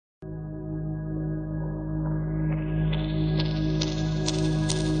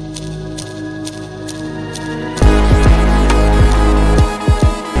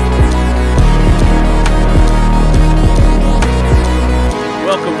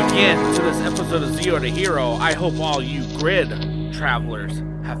Welcome again to this episode of Zero to Hero. I hope all you grid travelers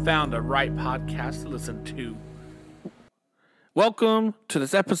have found the right podcast to listen to. Welcome to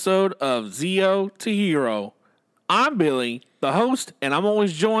this episode of Zero to Hero. I'm Billy, the host, and I'm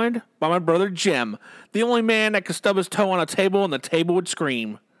always joined by my brother Jim, the only man that could stub his toe on a table and the table would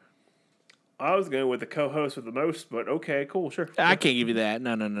scream. I was going with the co-host with the most, but okay, cool, sure. I can't give you that.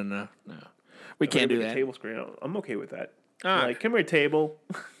 No. We can't do that. Table screen. I'm okay with that. All right. Like, come here, table.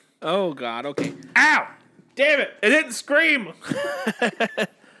 Oh, God, okay. Ow! Damn it! It didn't scream!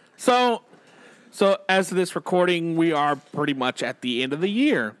 So as of this recording, we are pretty much at the end of the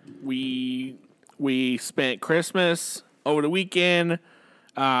year. We spent Christmas over the weekend.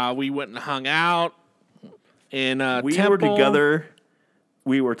 We went and hung out in We Temple.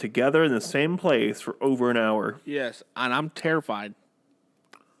 We were together in the same place for over an hour. Yes, and I'm terrified.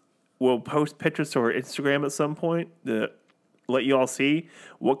 We'll post pictures to our Instagram at some point to let you all see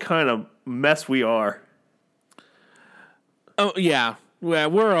what kind of mess we are. Oh yeah,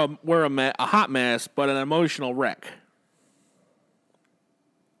 well, we're a hot mess, but an emotional wreck.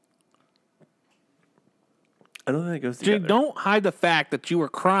 I don't think it goes together. Dude, don't hide the fact that you were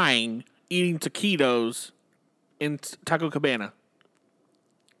crying eating taquitos in Taco Cabana.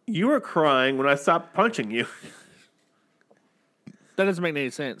 You were crying when I stopped punching you. That doesn't make any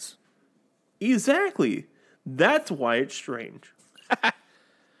sense. Exactly. That's why it's strange.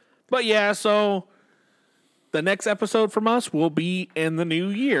 But yeah, so the next episode from us will be in the new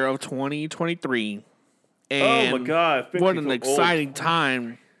year of 2023. And oh my God. what an exciting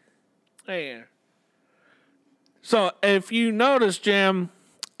time. Man. So if you notice, Jim,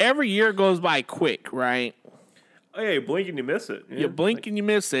 every year goes by quick, right? Oh, yeah, you blink and you miss it. Yeah. You blink and you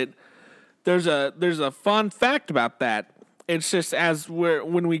miss it. There's a fun fact about that. It's just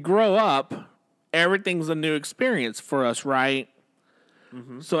when we grow up, everything's a new experience for us, right?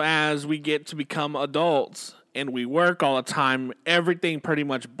 Mm-hmm. So as we get to become adults and we work all the time, everything pretty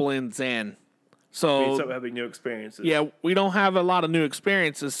much blends in. So We start having new experiences. yeah, we don't have a lot of new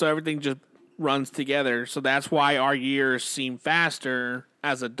experiences, so everything just runs together. So that's why our years seem faster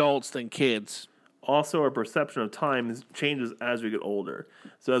as adults than kids. Also, our perception of time changes as we get older.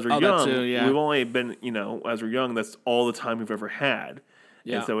 So as we're that young, too, yeah. we've only been, as we're young, that's all the time we've ever had.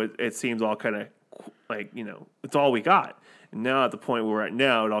 Yeah. And so it seems all kind of like, it's all we got. And now at the point where we're at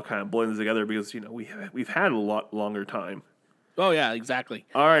now, it all kind of blends together because, we've had a lot longer time. Oh, yeah, exactly.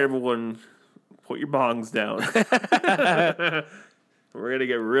 All right, everyone, put your bongs down. We're going to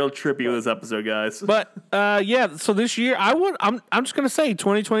get real trippy with this episode, guys. But yeah, so this year I'm just gonna say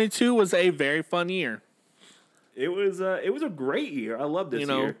 2022 was a very fun year. It was a great year. I love this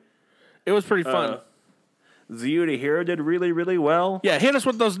year. It was pretty fun. Zero to Hero did really, really well. Yeah, hit us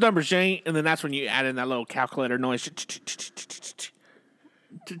with those numbers, Jane, and then that's when you add in that little calculator noise.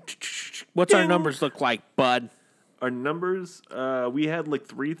 What's our numbers look like, bud? Our numbers, we had like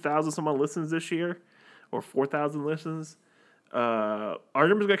 3,000 some odd listens this year, or 4,000 listens. Our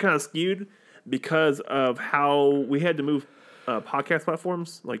numbers got kind of skewed because of how we had to move podcast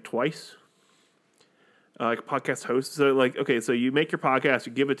platforms like twice. Like podcast hosts. So so you make your podcast,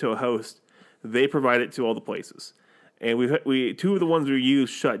 you give it to a host, they provide it to all the places. And we two of the ones we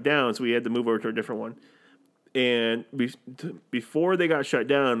used shut down, so we had to move over to a different one. And before they got shut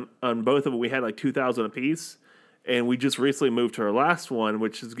down, on both of them, we had like 2,000 apiece. And we just recently moved to our last one,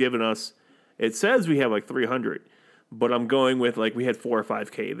 which has given us, it says we have like 300. But I'm going with like we had 4 or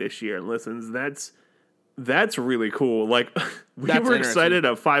 5K this year in listens. That's really cool. Like we were excited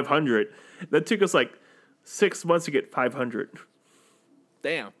at 500. That took us like 6 months to get 500.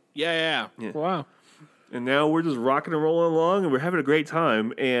 Damn. Yeah. Wow. And now we're just rocking and rolling along, and we're having a great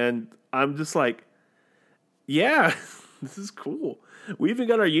time. And I'm just like, yeah, this is cool. We even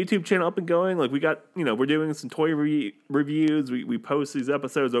got our YouTube channel up and going. Like we got, we're doing some toy reviews. We post these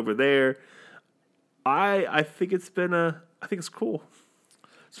episodes over there. I think it's cool.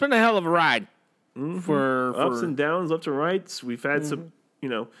 It's been a hell of a ride. For ups and downs, left and rights. We've had some,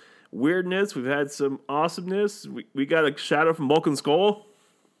 weirdness. We've had some awesomeness. We got a shout out from Vulcan Skull.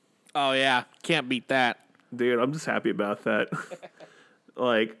 Oh yeah, can't beat that, dude. I'm just happy about that.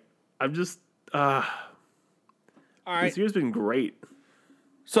 Like, I'm just. All right. This year's been great.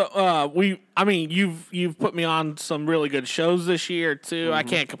 So you've put me on some really good shows this year too. Mm-hmm. I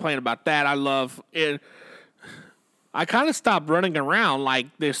can't complain about that. I love it. I kind of stopped running around like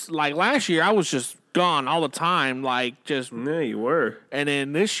this. Like last year, I was just gone all the time. Like just yeah, you were. And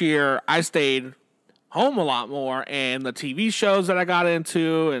then this year, I stayed home a lot more, and the TV shows that I got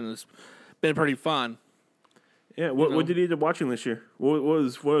into, and it's been pretty fun. Yeah, what did you end up watching this year? What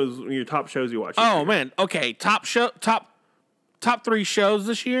was your top shows you watched? Oh man, okay, top top 3 shows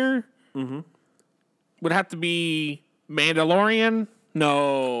this year would have to be Mandalorian.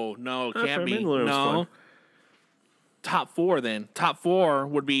 No, it can't be. Mandalorian was No. fun. Top 4 then. Top 4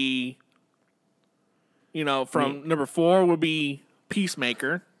 would be, from number 4 would be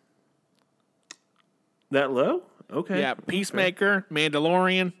Peacemaker. That low? Okay. Yeah, Peacemaker,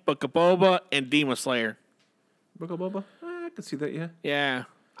 Mandalorian, Book of Boba, and Demon Slayer. Book of Boba? I can see that, yeah. Yeah.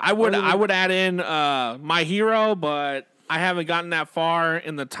 I would add in My Hero, but I haven't gotten that far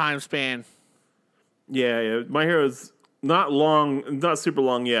in the time span. Yeah. My Hero's not super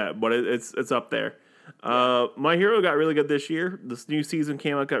long yet, but it's up there. My Hero got really good this year. This new season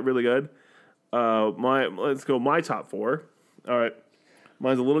came out, got really good. Let's go my top 4. All right.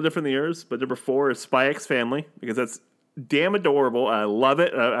 Mine's a little different than yours, but number 4 is Spy X Family, because that's damn adorable. I love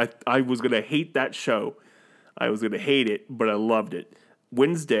it. I was going to hate that show. I was going to hate it, but I loved it.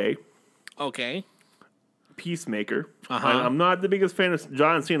 Wednesday. Okay. Peacemaker. I'm not the biggest fan of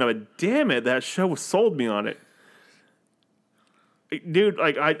John Cena, but damn it, that show sold me on it. Dude,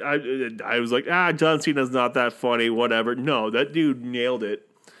 like I was like, John Cena's not that funny, whatever. No, that dude nailed it.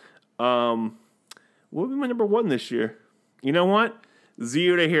 What would be my number 1 this year? You know what?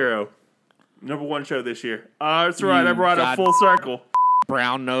 Zero to Hero. Number 1 show this year. That's right, I brought it full circle.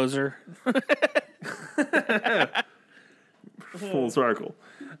 Brown noser. Full circle.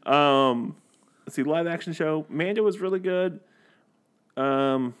 Let's see, live action show. Mando was really good.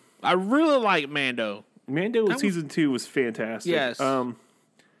 I really like Mando. Season 2 was fantastic. Yes. I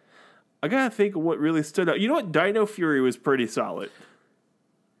gotta think of what really stood out. You know what? Dino Fury was pretty solid.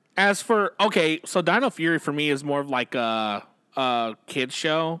 So Dino Fury for me is more of like a kid's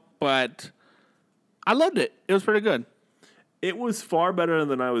show, but I loved it. It was pretty good. It was far better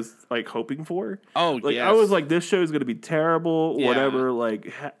than I was like hoping for. Oh, like yes. I was like, this show is going to be terrible, Yeah. whatever.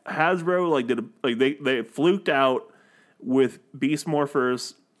 Like Hasbro they fluked out with Beast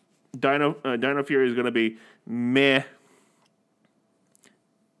Morphers. Dino Fury is going to be meh,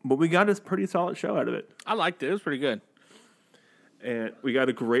 but we got a pretty solid show out of it. I liked it. It was pretty good. And we got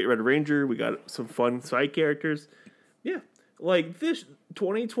a great Red Ranger. We got some fun side characters. Yeah. Like, this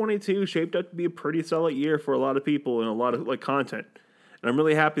 2022 shaped up to be a pretty solid year for a lot of people and a lot of, like, content. And I'm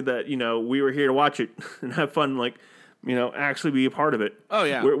really happy that, we were here to watch it and have fun, like, actually be a part of it. Oh,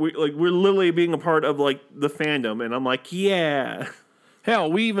 yeah. We're literally being a part of, like, the fandom. And I'm like, yeah.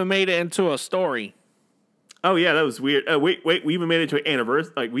 Hell, we even made it into a story. Oh, yeah, that was weird. Wait, we even made it to an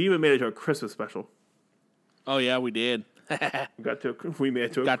anniversary. Like, we even made it to a Christmas special. Oh, yeah, we did. We made it to a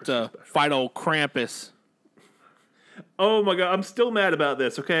Christmas special. Fight old Krampus. Oh my god, I'm still mad about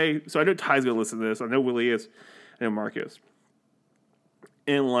this, okay? So I know Ty's gonna listen to this. I know Willie is. I know Mark is.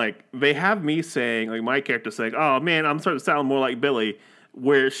 And like, they have me saying, like my character saying, oh man, I'm starting to sound more like Billy.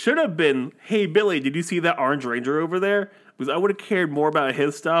 Where it should have been, hey Billy, did you see that Orange Ranger over there? Because I would have cared more about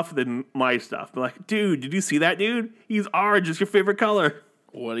his stuff than my stuff. But like, dude, did you see that dude? He's orange, it's your favorite color.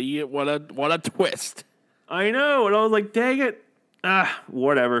 What a twist. I know, and I was like, dang it.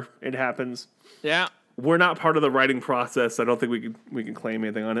 Whatever. It happens. Yeah. We're not part of the writing process. I don't think we can claim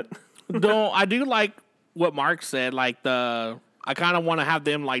anything on it. Though I do like what Mark said. Like I kind of want to have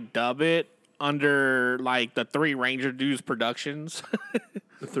them like dub it under like the Three Ranger Dudes Productions.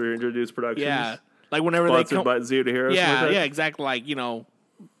 The 300 Dudes Productions. Yeah, like whenever Sponsored they come by Zero to Hero. Yeah, yeah, exactly. Like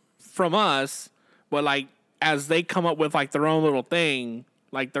from us, but like as they come up with like their own little thing,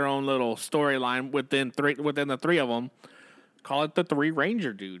 like their own little storyline within the 3 of them, call it the Three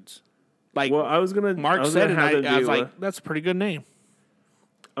Ranger Dudes. Like, well, Mark said it, I was like, that's a pretty good name.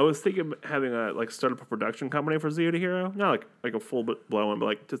 I was thinking of having start up a production company for Zero to Hero. Not like a full blown one, but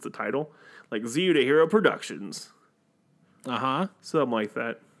like just the title. Like Zero to Hero Productions. Something like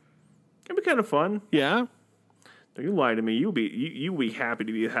that. It'd be kind of fun. Yeah. Don't you lie to me. You'll be happy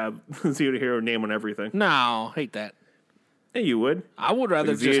to have Zero to Hero name on everything. No, hate that. Yeah, you would. I would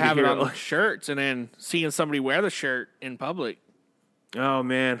rather Like just have it Hero. on shirts and then seeing somebody wear the shirt in public. Oh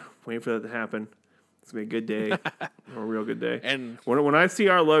man, waiting for that to happen. It's gonna be a good day, a real good day. And when I see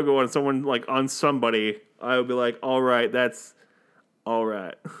our logo on someone like on somebody, I would be like, all right, that's all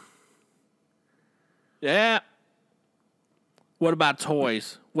right. Yeah. What about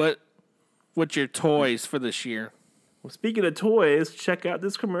toys? What's your toys for this year? Well, speaking of toys, check out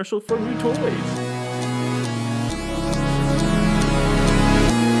this commercial for new toys.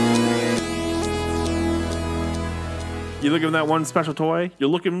 You're looking for that one special toy?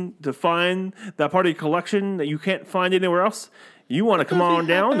 You're looking to find that part of your collection that you can't find anywhere else? You want to come on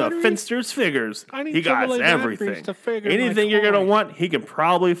down to Finster's Figures. He got everything. Anything you're going to want, he can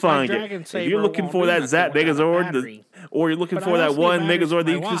probably find it. If you're looking for that Zap Megazord or you're looking But for I that also one need batteries Megazord for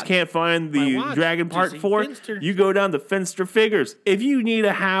that you my just watch. can't find My the watch. Dragon Do you part see for, Finster? you go down to Finster Figures. If you need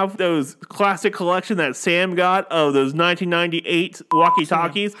to have those classic collection that Sam got of those 1998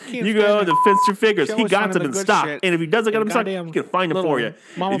 walkie-talkies, Sam, I can't you go stand to Finster Figures. She He always got finding them the in good stock. shit And if he doesn't get in them in stock, goddamn he can find them little for you.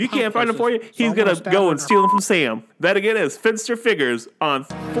 mom If you and pop can't find them for you, places. So he's I going wanna to stab go her. and steal them from Sam. That again is Finster Figures on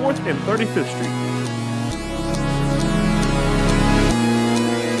 4th and 35th Street.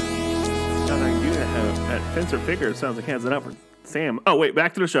 At Finster Figures sounds like hands it up for Sam. Oh, wait,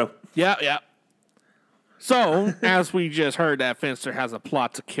 back to the show. Yeah. So, as we just heard, that Finster has a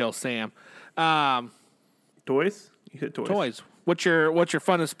plot to kill Sam. Toys? You said toys. Toys. What's your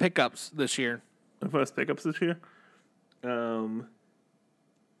funnest pickups this year? My first pickups this year?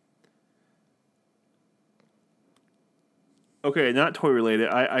 Okay, not toy related.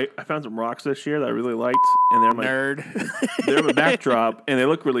 I found some rocks this year that I really liked, and they're my Nerd. they're my backdrop, and they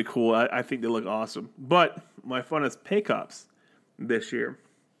look really cool. I think they look awesome. But my funnest pickups this year,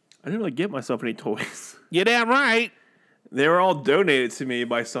 I didn't really get myself any toys. You damn right. They were all donated to me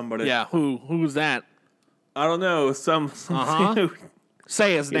by somebody. Yeah. Who's that? I don't know. Some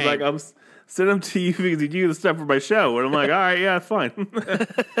Say his he's name. like, send them to you because you do the stuff for my show. And I'm like, all right, yeah, fine.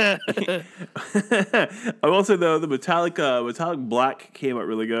 I will say, though, the metallic black came out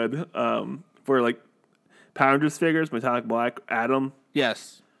really good for, like, Pounders figures. Metallic black, Adam,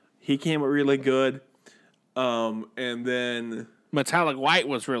 Yes. he came out really good. And then Metallic white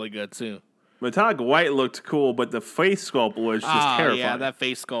was really good too. metallic white looked cool, but the face sculpt was just terrifying. Yeah, that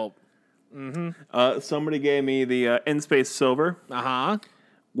face sculpt. Somebody gave me the In-Space Silver,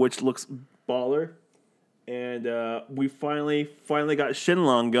 which looks baller. And we finally got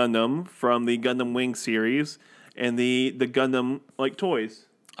Shenlong Gundam from the Gundam Wing series and the Gundam like toys.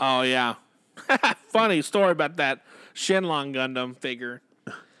 Oh yeah. Funny story about that Shenlong Gundam figure.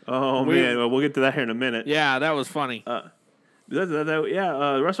 Oh man, well, we'll get to that here in a minute. Yeah, that was funny.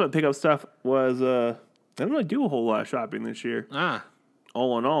 The rest of my pickup stuff was I didn't really do a whole lot of shopping this year.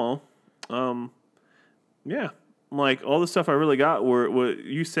 All in all, yeah, like all the stuff I really got were what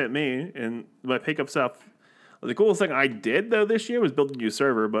you sent me, and my pickup stuff. The coolest thing I did though this year was build a new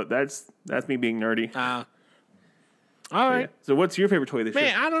server, but that's me being nerdy. All right. Yeah. So what's your favorite toy this year?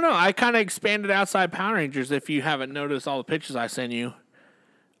 Man, I don't know. I kind of expanded outside Power Rangers. If you haven't noticed all the pictures I sent you,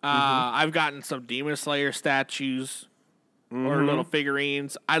 I've gotten some Demon Slayer statues or little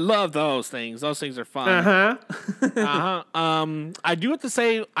figurines. I love those things. Those things are fun. I do have to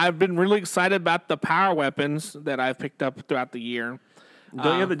say I've been really excited about the power weapons that I've picked up throughout the year.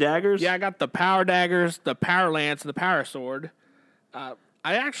 Don't you have the daggers? Yeah, I got the power daggers, the power lance, and the power sword.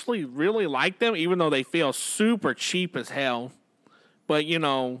 I actually really like them, even though they feel super cheap as hell. But, you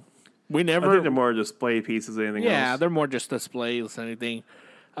know, we never... I think they're more display pieces than anything else. Yeah, they're more just displays than anything.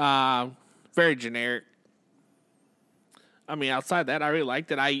 Very generic. I mean, outside that, I really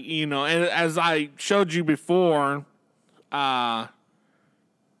liked it. And as I showed you before the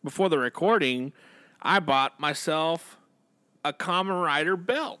recording, I bought myself a Kamen Rider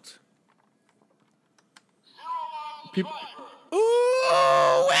belt. People,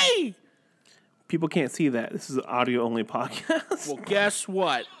 Ooh, people can't see that. This is an audio only podcast. Well, guess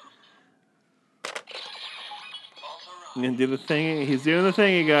what? You gonna do the thingy? He's doing the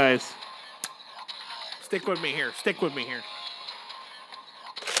thingy, guys. Stick with me here.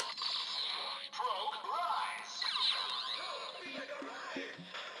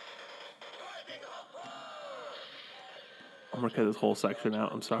 I'm gonna cut this whole section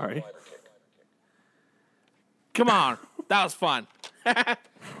out. I'm sorry. Come on. That was fun. I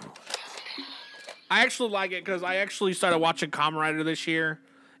actually like it because I actually started watching Kamen Rider this year.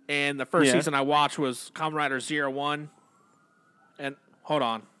 And the first season I watched was Kamen Rider 01. And hold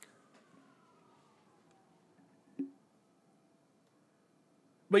on.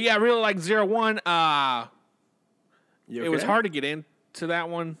 But yeah, I really like 01. It was hard to get into that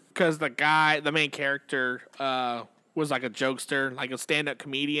one because the main character, was like a jokester, like a stand-up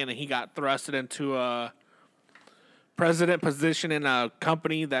comedian, and he got thrusted into a president position in a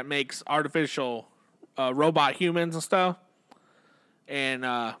company that makes artificial robot humans and stuff. And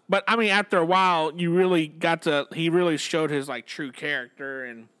but I mean, after a while, he really showed his like true character,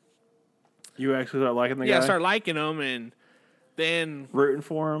 and you actually started liking the guy. Yeah, I started liking him, and then rooting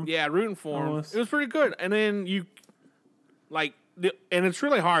for him. Yeah, rooting for Almost. him. It was pretty good. And then and it's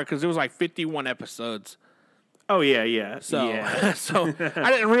really hard because it was like 51 episodes. Oh yeah. So yeah. so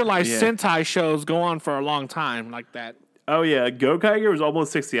I didn't realize Sentai shows go on for a long time like that. Oh yeah, Gokaiger was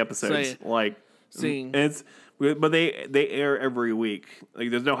almost 60 episodes. But they air every week. Like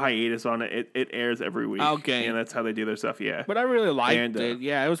there's no hiatus on it. It airs every week. Okay, and that's how they do their stuff. Yeah, but I really liked it.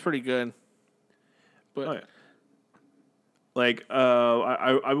 Yeah, it was pretty good. But Like,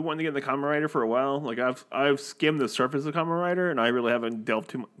 I've been wanting to get in the Kamen Rider for a while. Like, I've skimmed the surface of Kamen Rider, and I really haven't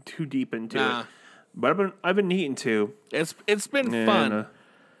delved too deep into it. But I've been needing to. It's been fun.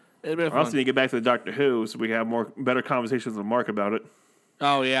 It's been I also need to get back to the Doctor Who, so we can have better conversations with Mark about it.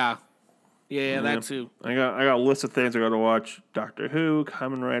 Oh yeah, that too. I got a list of things I got to watch: Doctor Who,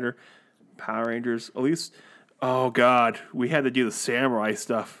 Kamen Rider, Power Rangers. At least, oh god, we had to do the samurai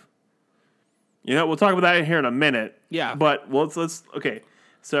stuff. You know, we'll talk about that here in a minute. Yeah. But let's okay.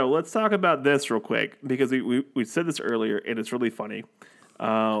 So let's talk about this real quick because we said this earlier and it's really funny.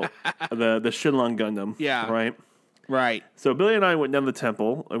 The Shinlong Gundam. Yeah. Right. Right. So Billy and I went down the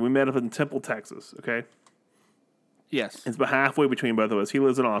temple and we met up in Temple, Texas. Okay. Yes. It's about halfway between both of us. He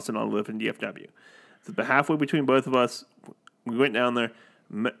lives in Austin. I live in DFW. It's about halfway between both of us. We went down there,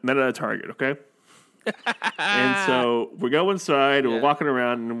 met at a Target. Okay. And so we go inside and we're walking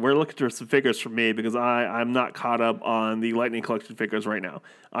around and we're looking for some figures for me because I'm not caught up on the Lightning Collection figures right now.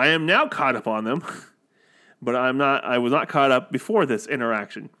 I am now caught up on them, but I was not caught up before this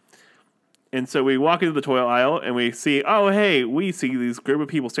interaction. And so we walk into the toy aisle and we see these group of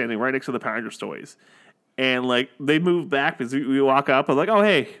people standing right next to the Power Rangers toys. And like they move back because we walk up and like, oh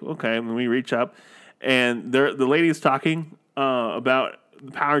hey, okay, and we reach up and the lady's talking about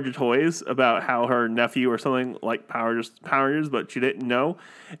Power Ranger toys, about how her nephew or something like Power Rangers, but she didn't know.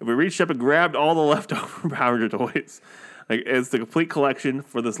 And we reached up and grabbed all the leftover Power Ranger toys. Like it's the complete collection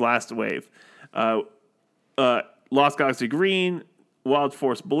for this last wave. Lost Galaxy Green, Wild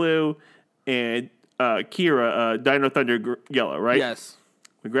Force Blue, and Kira, Dino Thunder Yellow, right? Yes.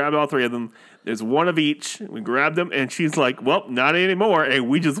 We grabbed all three of them. There's one of each. We grabbed them, and she's like, well, not anymore. And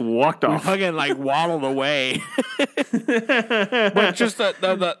we just walked off. We fucking like waddled away. But just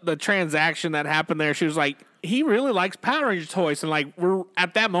the transaction that happened there, she was like, he really likes Power Ranger toys. And like,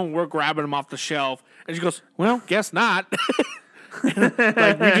 at that moment, we're grabbing them off the shelf. And she goes, well, guess not.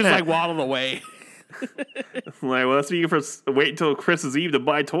 Like, we just like waddled away. Like, well, that's you for wait until Christmas Eve to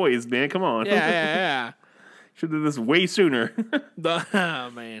buy toys, man. Come on. Yeah. Should have done this way sooner.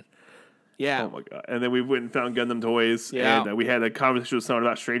 Oh, man. Yeah. Oh, my God. And then we went and found Gundam toys. Yeah. And we had a conversation with someone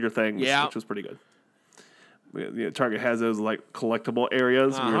about Stranger Things, yeah. which was pretty good. Target has those, like, collectible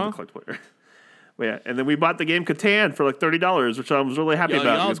areas. We were in the collectible area. But yeah, and then we bought the game Catan for, like, $30, which I was really happy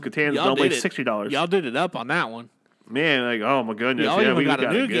about because Catan is only $60. Y'all did it up on that one. Man, like, oh, my goodness. Y'all even got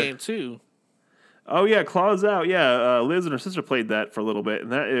a new game, too. Oh, yeah, Claws Out. Yeah, Liz and her sister played that for a little bit,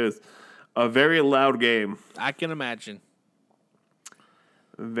 and that is a very loud game. I can imagine.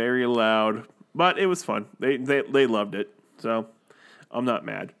 Very loud, but it was fun. They loved it, so I'm not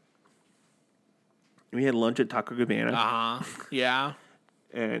mad. We had lunch at Taco Cabana. Yeah.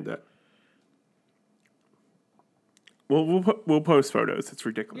 And we'll post photos. It's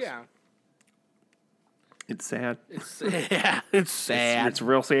ridiculous. Yeah. It's sad. It's sad. It's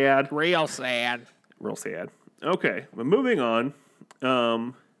real sad. Real sad. Real sad. Okay, but moving on.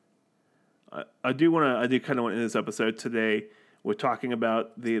 I do kind of want to end this episode today with talking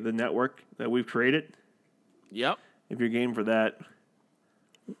about the network that we've created. Yep. If you're game for that.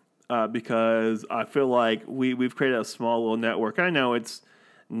 Because I feel like we've created a small little network. I know it's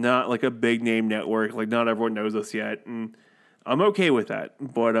not like a big name network. Like not everyone knows us yet. And I'm okay with that.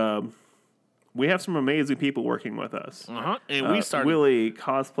 But we have some amazing people working with us. And we started. Willie,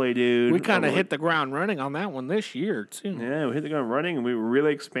 Cosplay Dude. We kind of hit the ground running on that one this year, too. Yeah, we hit the ground running and we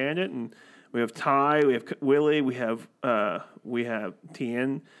really expanded. And we have Ty, we have Willie, we have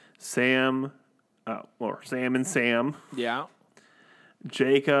Tien, Sam, or Sam and Sam. Yeah.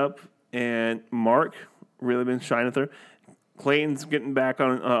 Jacob and Mark really been shining through. Clayton's getting back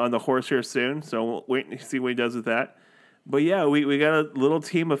on the horse here soon, so we'll wait and see what he does with that. But yeah, we got a little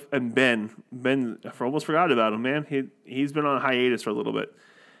team of and Ben, I almost forgot about him, man. He's been on hiatus for a little bit.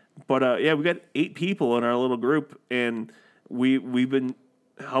 But yeah, we got 8 people in our little group, and we've been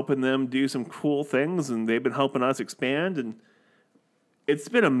helping them do some cool things, and they've been helping us expand, and it's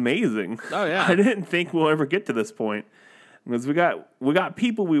been amazing. Oh yeah, I didn't think we'll ever get to this point because we got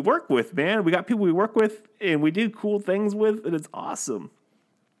people we work with, man. We got people we work with, and we do cool things with, and it's awesome.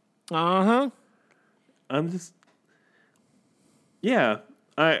 I'm just, yeah.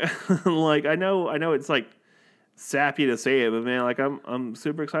 I I know it's like sappy to say it, but man, like I'm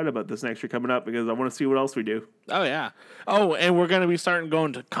super excited about this next year coming up because I want to see what else we do. Oh yeah. Oh, and we're gonna be starting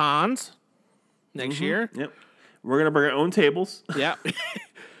going to cons next year. Yep. We're gonna bring our own tables. Yeah.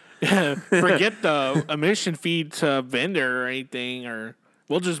 Forget the admission fee to vendor or anything, or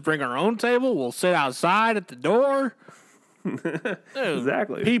we'll just bring our own table. We'll sit outside at the door. Dude,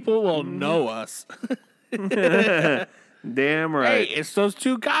 exactly. People will know us. Damn right. Hey, it's those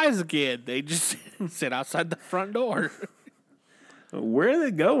 2 guys again. They just sit outside the front door. Where are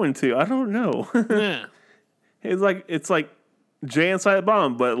they going to? I don't know. Yeah. It's like Jay and Silent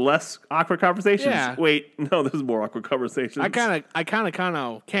Bomb, but less awkward conversations. Yeah. Wait, no, there's more awkward conversations. I kind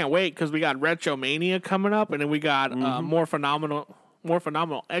of can't wait because we got Retromania coming up, and then we got more phenomenal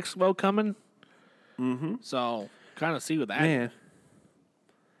Expo coming. Mm-hmm. So kind of see what that. Man,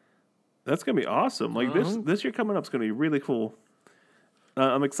 that's gonna be awesome. Like this year coming up is gonna be really cool.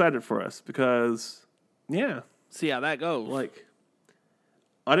 I'm excited for us because, See how that goes. like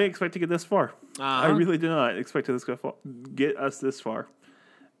I didn't expect to get this far. I really did not expect to get us this far.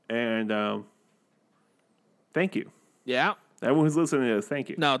 And thank you. Yeah. Everyone who's listening to this, thank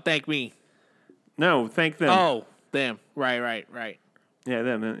you. No, thank me. No, thank them. Oh, them. Right. Yeah,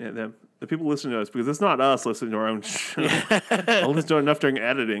 them. The people listening to us, because it's not us listening to our own show. I'll listen to enough during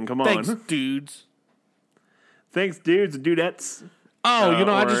editing. Come on. Thanks, dudes. Thanks, dudes and dudettes. Oh,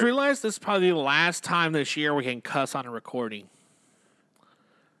 I just realized this is probably the last time this year we can cuss on a recording.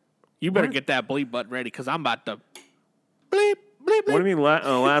 You better get that bleep button ready because I'm about to bleep. What do you mean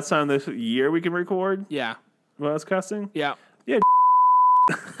last time this year we can record? Yeah. Well, us cussing? Yeah. Yeah.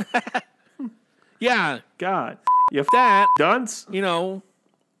 Yeah. God. You That, dunce? God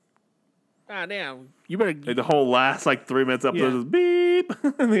damn. You better. Like the whole last 3 minutes episode is beep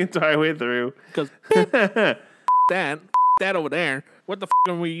the entire way through. Because that over there. What the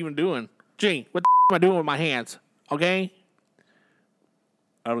are we even doing? Gee, what am I doing with my hands? Okay?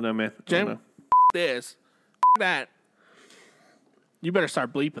 I don't know, man. Jim, this, that. You better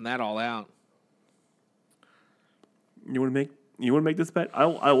start bleeping that all out. You want to make this bet?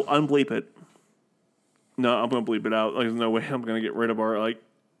 I'll unbleep it. No, I'm gonna bleep it out. There's no way I'm gonna get rid of our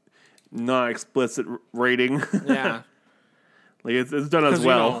non-explicit rating. Yeah, it's done as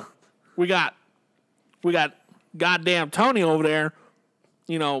well. We got goddamn Tony over there.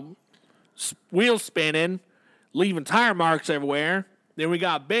 Wheels spinning, leaving tire marks everywhere. Then we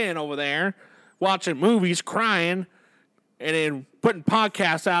got Ben over there watching movies, crying, and then putting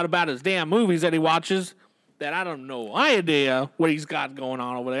podcasts out about his damn movies that he watches that I don't know idea what he's got going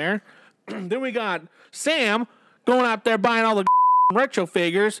on over there. Then we got Sam going out there buying all the retro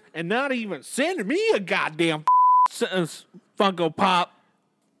figures and not even sending me a goddamn Funko Pop.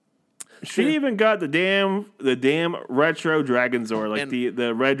 She even got the damn retro Dragon Zord,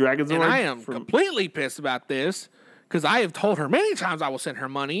 the red Dragon Zord. And I am completely pissed about this because I have told her many times I will send her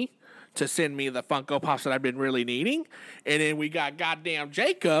money to send me the Funko Pops that I've been really needing. And then we got goddamn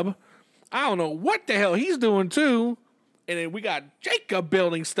Jacob. I don't know what the hell he's doing too. And then we got Jacob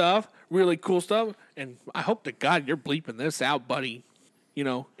building stuff, really cool stuff. And I hope to God you're bleeping this out, buddy.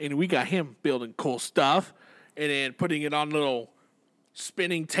 And we got him building cool stuff and then putting it on little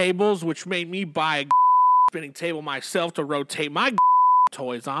spinning tables, which made me buy a spinning table myself to rotate my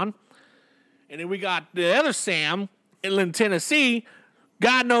toys on. And then we got the other Sam in Lynn, Tennessee.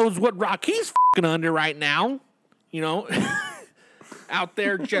 God knows what rock he's under right now. Out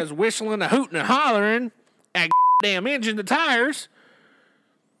there just whistling and hooting and hollering at damn engine to tires.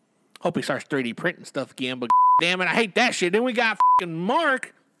 Hope he starts 3D printing stuff again, but damn it, I hate that shit. Then we got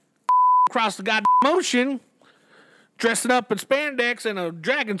Mark across the goddamn ocean, dressing up in spandex and a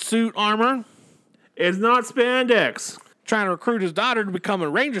dragon suit armor. It's not spandex. Trying to recruit his daughter to become a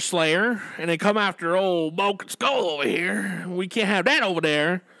Ranger Slayer, and they come after old Bulk and Skull over here. We can't have that over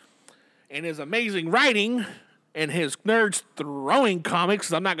there. And his amazing writing and his nerds throwing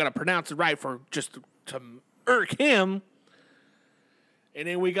comics, I'm not going to pronounce it right for just to irk him. And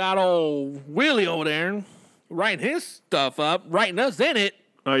then we got old Willie over there writing his stuff up, writing us in it.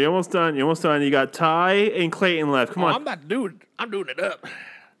 Oh, you're almost done. You got Ty and Clayton left. Come on. I'm about to do it. I'm doing it up.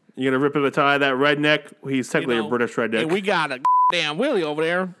 You gonna rip it with Ty, that redneck? He's technically a British redneck. And we got a damn Willie over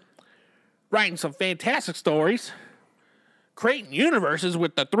there writing some fantastic stories, creating universes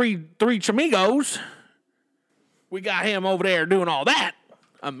with the three Chamigos. We got him over there doing all that.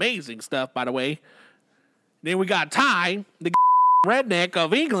 Amazing stuff, by the way. Then we got Ty, the redneck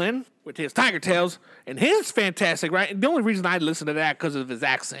of England, with his tiger tails and his fantastic, right? The only reason I listen to that because of his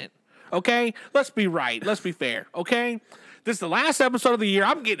accent. Okay? Let's be right. Let's be fair. Okay? This is the last episode of the year.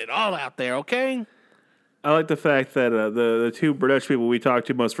 I'm getting it all out there, okay? I like the fact that the two British people we talk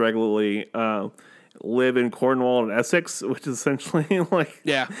to most regularly live in Cornwall and Essex, which is essentially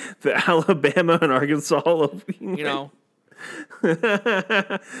the Alabama and Arkansas of England.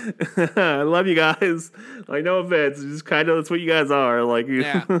 I love you guys. No offense, just kind of that's what you guys are.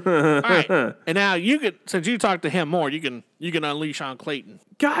 Yeah. All right, and now you can, since you talk to him more, you can unleash on Clayton.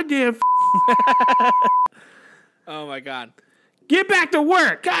 Goddamn. Oh my God. Get back to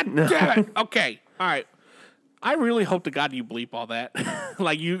work. God damn it. Okay. All right. I really hope to God you bleep all that.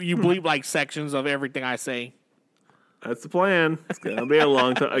 You bleep sections of everything I say. That's the plan. It's gonna be a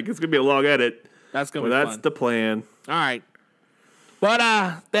long time. It's gonna be a long edit. That's gonna be that's fun. the plan. All right. But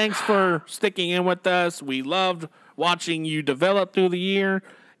thanks for sticking in with us. We loved watching you develop through the year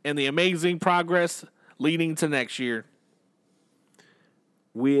and the amazing progress leading to next year.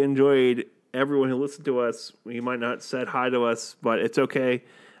 We enjoyed everyone who listened to us. We might not said hi to us, but it's okay.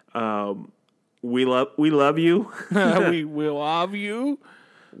 We love you. We will love you.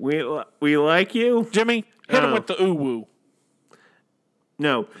 We like you. Jimmy, hit him with the ooh-woo.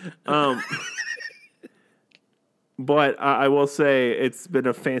 No. But I will say it's been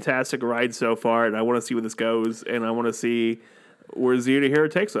a fantastic ride so far, and I want to see where this goes, and I want to see where Zero to Hero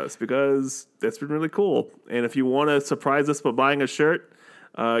takes us, because that's been really cool. And if you want to surprise us by buying a shirt,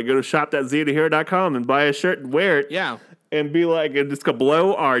 go to shop.zerotohero.com and buy a shirt and wear it. Yeah. And be like, and it's going to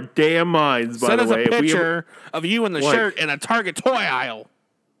blow our damn minds, by Send the way. Send us a picture of you in the shirt in a Target toy aisle.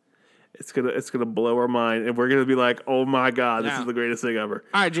 It's gonna blow our mind, and we're gonna be like, "Oh my god, this is the greatest thing ever!"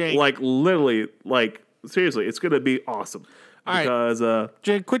 All right, Jake. Like literally, like seriously, it's gonna be awesome. All because, right,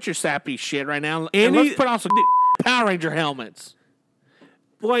 Jake, quit your sappy shit right now, and let's put on some Power Ranger helmets.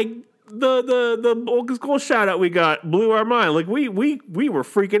 Like the old school shout out we got blew our mind. Like we were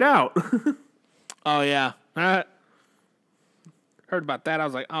freaking out. Oh yeah, heard about that. I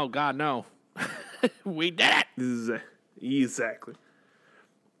was like, oh god, no, we did it. Exactly.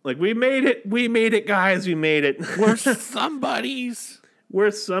 Like, we made it. We made it, guys. We made it. We're somebodies.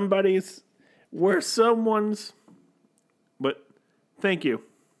 We're somebodies. We're someone's. But thank you,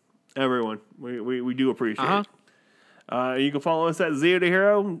 everyone. We do appreciate it. You can follow us at Zero to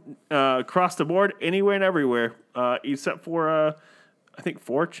Hero across the board, anywhere and everywhere, except for, I think,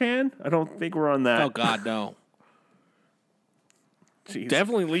 4chan. I don't think we're on that. Oh, God, no. Jeez.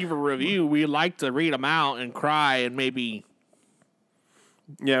 Definitely leave a review. We like to read them out and cry and maybe...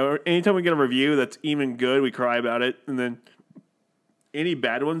 Yeah, anytime we get a review that's even good, we cry about it. And then any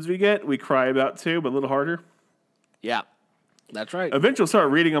bad ones we get, we cry about too, but a little harder. Yeah, that's right. Eventually, we'll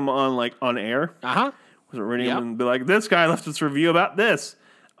start reading them on air. Uh-huh. We'll start reading them and be like, this guy left us a review about this.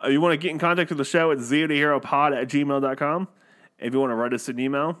 You want to get in contact with the show at zerotoheropod@gmail.com. If you want to write us an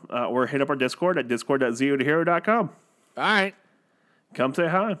email or hit up our Discord at discord.zerotohero.com. All right. Come say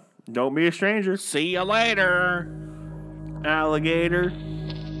hi. Don't be a stranger. See you later. Alligator.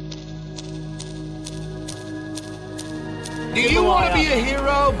 Do you want to be a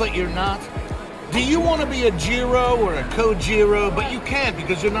hero, but you're not? Do you want to be a Jiro or a Kojiro, but you can't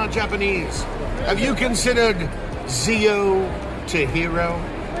because you're not Japanese? Have you considered Zio to Hero?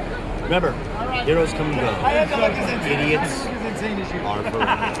 Remember, heroes come and go. Idiots are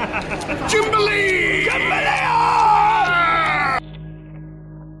forever. Jubilee! Jubilee!